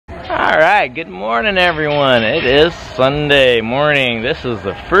Alright, good morning everyone. It is Sunday morning. This is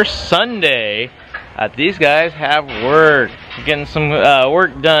the first Sunday that these guys have work. Getting some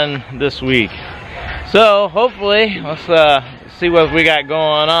work done this week. So hopefully, let's see what we got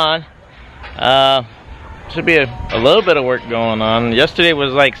going on. Should be a little bit of work going on. Yesterday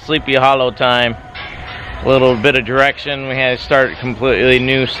was like Sleepy Hollow time. A little bit of direction. We had to start completely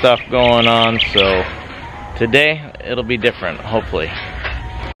new stuff going on. So today it'll be different, hopefully.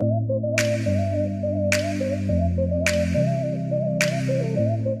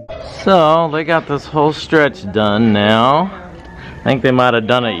 So they got this whole stretch done now. I think they might have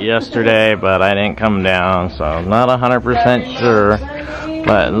done it yesterday, but I didn't come down, so I'm not 100% sure.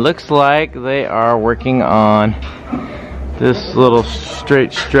 But it looks like they are working on this little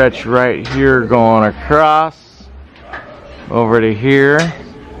straight stretch right here going across over to here.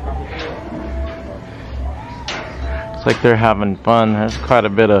 Looks like they're having fun. There's quite a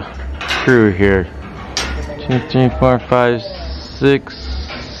bit of crew here. 2, 3, 4, 5, 6,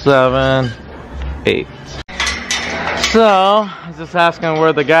 7, 8. So I was just asking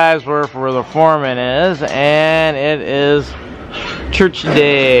where the guys were for where the foreman is, and it is church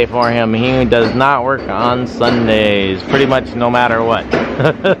day for him. He does not work on Sundays, pretty much no matter what.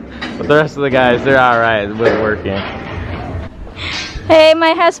 But the rest of the guys, they're alright with working. Hey,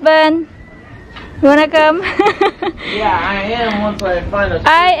 my husband. You wanna come? Yeah, I am once I find a...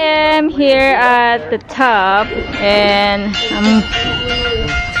 I am here at the top, and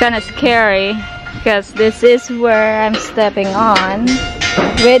it's kind of scary because this is where I'm stepping on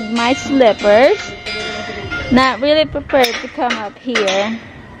with my slippers. Not really prepared to come up here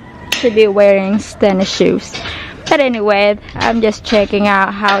to be wearing tennis shoes. But anyway, I'm just checking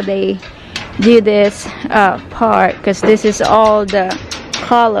out how they do this part, because this is all the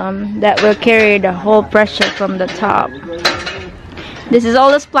column that will carry the whole pressure from the top. This is all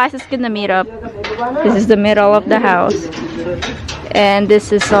the splices gonna meet up. This is the middle of the house, and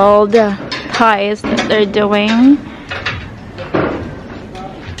this is all the ties that they're doing.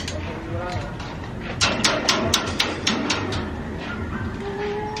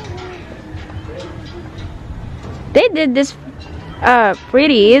 They did this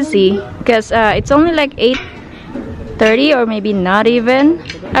pretty easy, because it's only like 8:30 or maybe not even.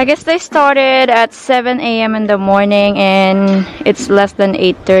 I guess they started at 7 a.m. in the morning and it's less than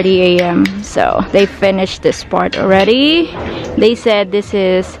 8:30 a.m. So they finished this part already. They said this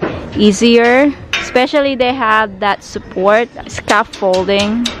is easier, especially they have that support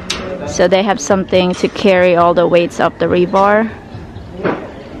scaffolding, so they have something to carry all the weights up the rebar.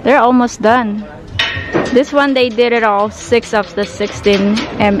 They're almost done. This one they did it all 6 of the 16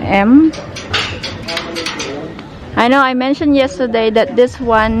 mm. I know I mentioned yesterday that this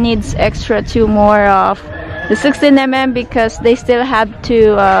one needs extra 2 more of the 16 mm because they still have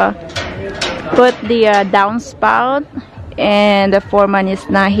to put the downspout, and the foreman is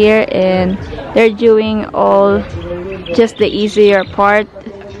not here, and they're doing all just the easier part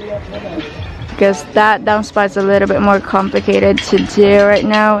because that downspout is a little bit more complicated to do right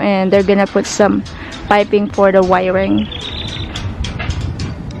now, and they're gonna put some piping for the wiring.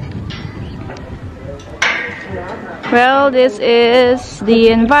 Well, this is the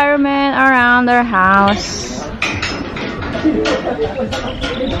environment around our house.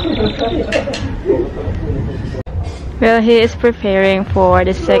 Well, he is preparing for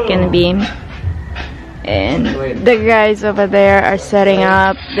the second beam, and the guys over there are setting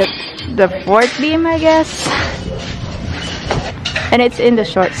up the fourth beam, I guess. And it's in the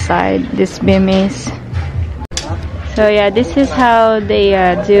short side, this beam is. So yeah, this is how they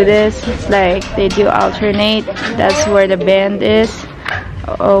do this. It's like they do alternate. That's where the bend is,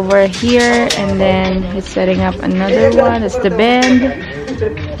 over here, and then he's setting up another one. That's the bend,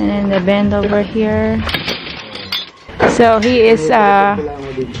 and then the bend over here. So he is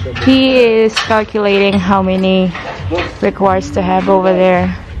calculating how many requires to have over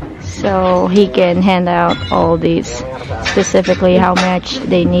there, so he can hand out all these, specifically how much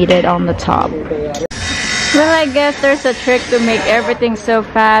they needed on the top. Well, I guess there's a trick to make everything so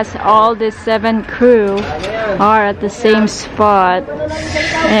fast. All the 7 crew are at the same spot,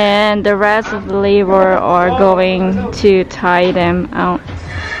 and the rest of the labor are going to tie them out.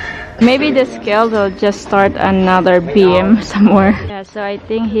 Maybe the scale will just start another beam somewhere. Yeah, so I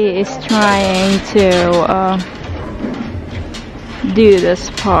think he is trying to do this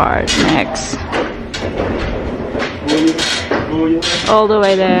part next. All the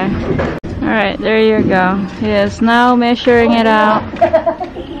way there. Alright, there you go. He is now measuring it out.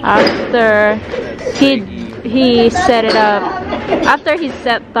 After he set it up, after he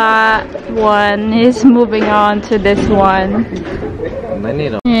set that one, he's moving on to this one.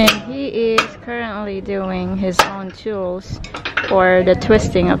 And actually doing his own tools for the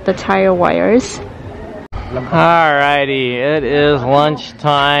twisting of the tire wires. Alrighty, it is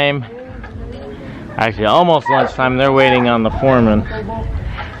lunchtime. Actually, almost lunchtime. They're waiting on the foreman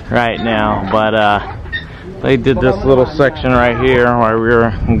right now, but they did this little section right here while we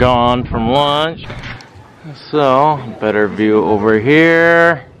were gone from lunch. So, better view over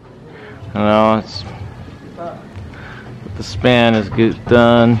here. You know, it's the span is good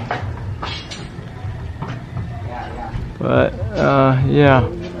done. But yeah.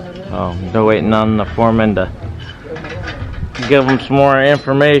 Oh, they're waiting on the foreman to give them some more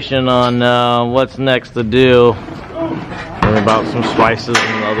information on what's next to do. Or about some spices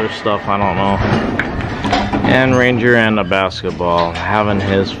and other stuff, I don't know. And Ranger and a basketball, having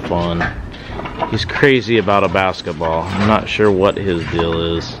his fun. He's crazy about a basketball. I'm not sure what his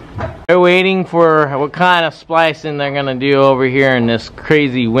deal is. They're waiting for what kind of splicing they're gonna do over here in this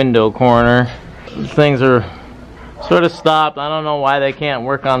crazy window corner. Things are sort of stopped. I don't know why they can't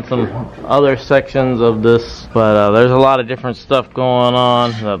work on some other sections of this, but there's a lot of different stuff going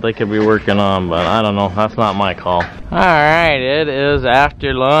on that they could be working on, but I don't know. That's not my call. Alright, it is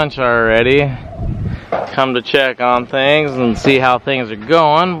after lunch already. Come to check on things and see how things are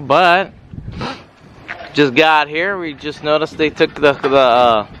going, but just got here. We just noticed they took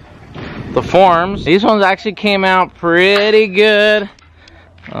the forms. These ones actually came out pretty good.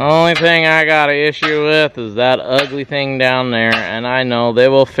 The only thing I got an issue with is that ugly thing down there, and I know they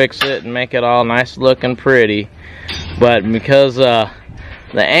will fix it and make it all nice looking pretty, but because the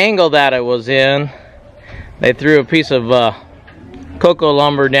angle that it was in, they threw a piece of cocoa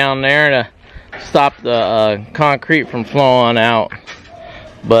lumber down there to stop the concrete from flowing out.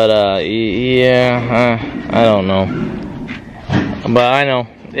 But yeah, I don't know, but I know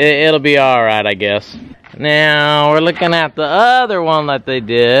it'll be alright, I guess. Now we're looking at the other one that they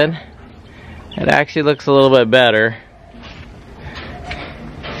did. It actually looks a little bit better.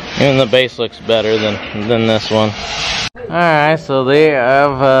 Even the base looks better than this one. Alright, so they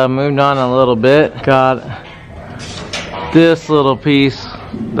have moved on a little bit. Got this little piece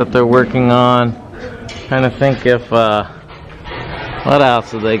that they're working on. Trying to think if what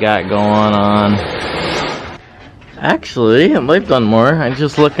else have they got going on. Actually, they've done more. I'm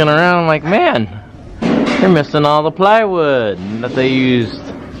just looking around, I'm like, man, they're missing all the plywood that they used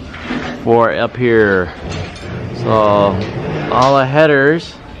for up here. So all the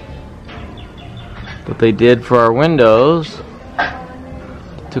headers that they did for our windows,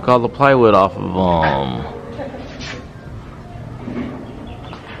 took all the plywood off of them.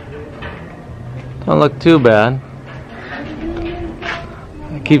 Don't look too bad.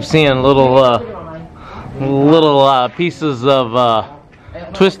 I keep seeing little pieces of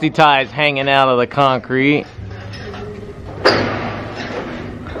twisty ties hanging out of the concrete.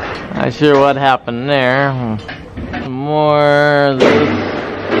 Not sure what happened there. More.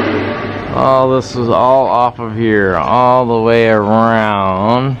 This is all off of here, all the way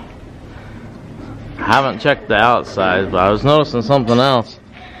around. I haven't checked the outside, but I was noticing something else.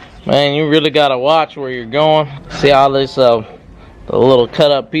 Man, you really gotta watch where you're going. See all this, the little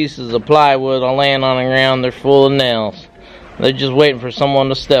cut up pieces of plywood are laying on the ground. They're full of nails. They're just waiting for someone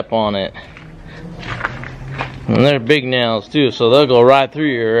to step on it. And they're big nails too, so they'll go right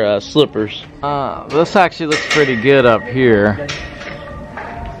through your slippers. This actually looks pretty good up here.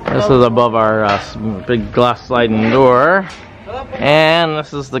 This is above our big glass sliding door. And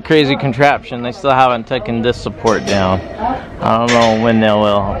this is the crazy contraption. They still haven't taken this support down. I don't know when they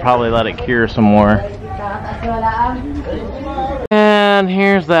will. I'll probably let it cure some more. And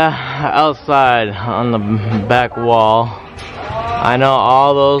here's the outside on the back wall. I know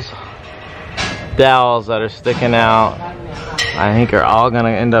all those dowels that are sticking out, I think are all gonna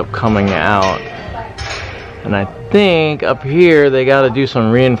end up coming out. And I think up here they got to do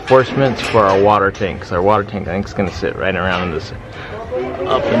some reinforcements for our water tank. So our water tank, I think, is gonna sit right around in this,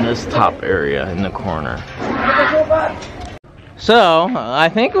 up in this top area in the corner. So I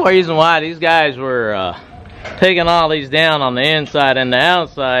think the reason why these guys were taking all these down on the inside and the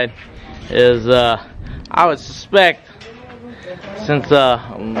outside is I would suspect, since they're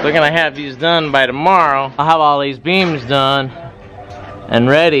gonna have these done by tomorrow, I'll have all these beams done and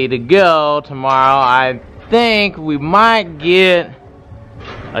ready to go tomorrow. I think we might get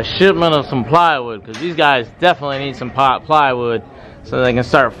a shipment of some plywood, because these guys definitely need some plywood so they can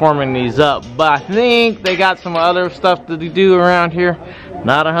start forming these up. But I think they got some other stuff to do around here.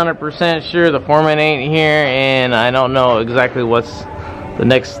 Not 100% sure. The foreman ain't here, and I don't know exactly what's the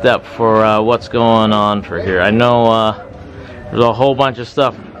next step for what's going on for here. I know there's a whole bunch of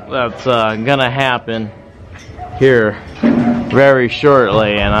stuff that's gonna happen here very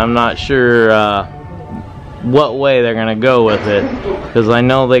shortly, and I'm not sure what way they're gonna go with it, because I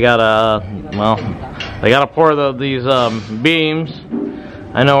know they gotta they gotta pour these beams.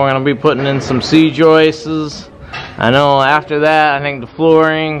 I know we're gonna be putting in some C-joists. I know after that, I think the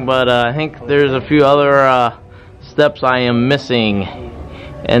flooring, but I think there's a few other steps I am missing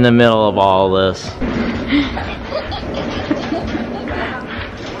in the middle of all this.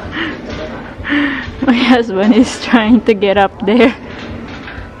 My husband is trying to get up there.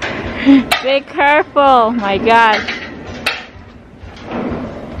 Be careful, my gosh.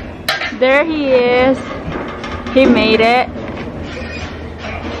 There he is. He made it.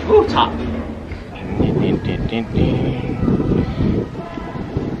 Ooh, top.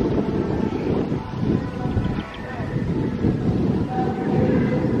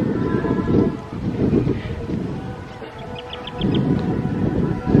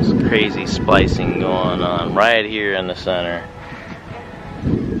 There's crazy splicing going on right here in the center.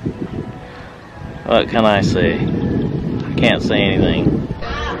 What can I say? I can't say anything.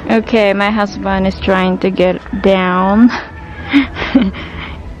 Okay, my husband is trying to get down.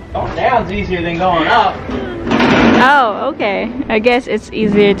 Going down's easier than going up. Oh, okay. I guess it's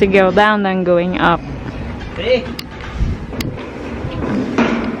easier to go down than going up. See?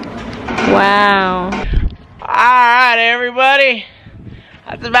 Wow. Alright, everybody.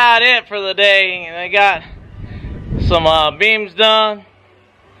 That's about it for the day. I got some beams done.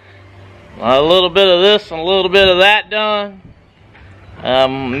 A little bit of this and a little bit of that done.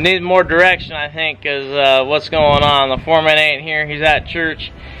 Need more direction, I think, because what's going on. The foreman ain't here. He's at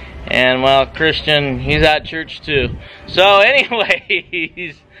church. And, well, Christian, he's at church too. So,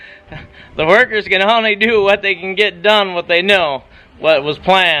 anyways, the workers can only do what they can get done, what they know, what was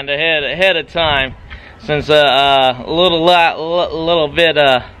planned ahead of time. Since a little bit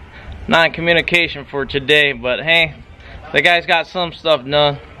non-communication for today, but hey, the guys got some stuff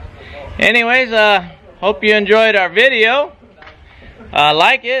done. Anyways, hope you enjoyed our video.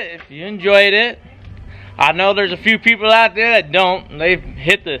 Like it if you enjoyed it. I know there's a few people out there that don't. They've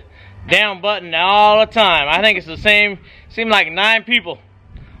hit the down button all the time. I think it's the same. Seem like 9 people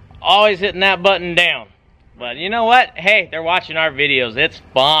always hitting that button down. But you know what? Hey, they're watching our videos. It's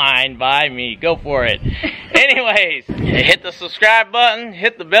fine by me. Go for it. Anyways, hit the subscribe button.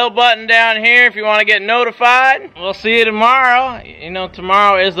 Hit the bell button down here if you want to get notified. We'll see you tomorrow. You know,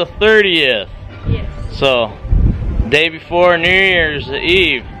 tomorrow is the 30th. Yes. So, day before New Year's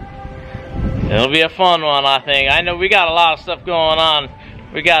Eve. It'll be a fun one, I think. I know we got a lot of stuff going on.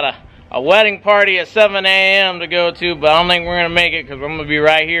 We got a wedding party at 7 a.m. to go to, but I don't think we're going to make it because I'm going to be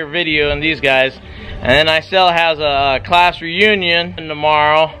right here videoing these guys. And then I still has a class reunion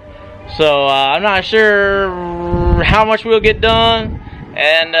tomorrow. So I'm not sure how much we'll get done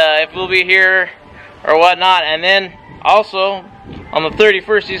and if we'll be here or whatnot. And then also on the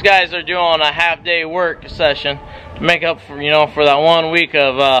 31st, these guys are doing a half-day work session to make up for, you know, for that 1 week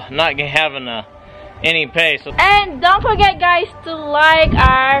of not having any pay. So, and don't forget, guys, to like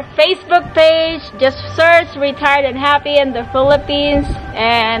our Facebook page. Just search Retired and Happy in the Philippines,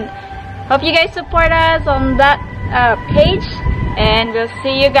 and hope you guys support us on that page. And we'll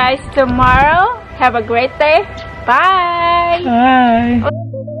see you guys tomorrow. Have a great day. Bye. bye.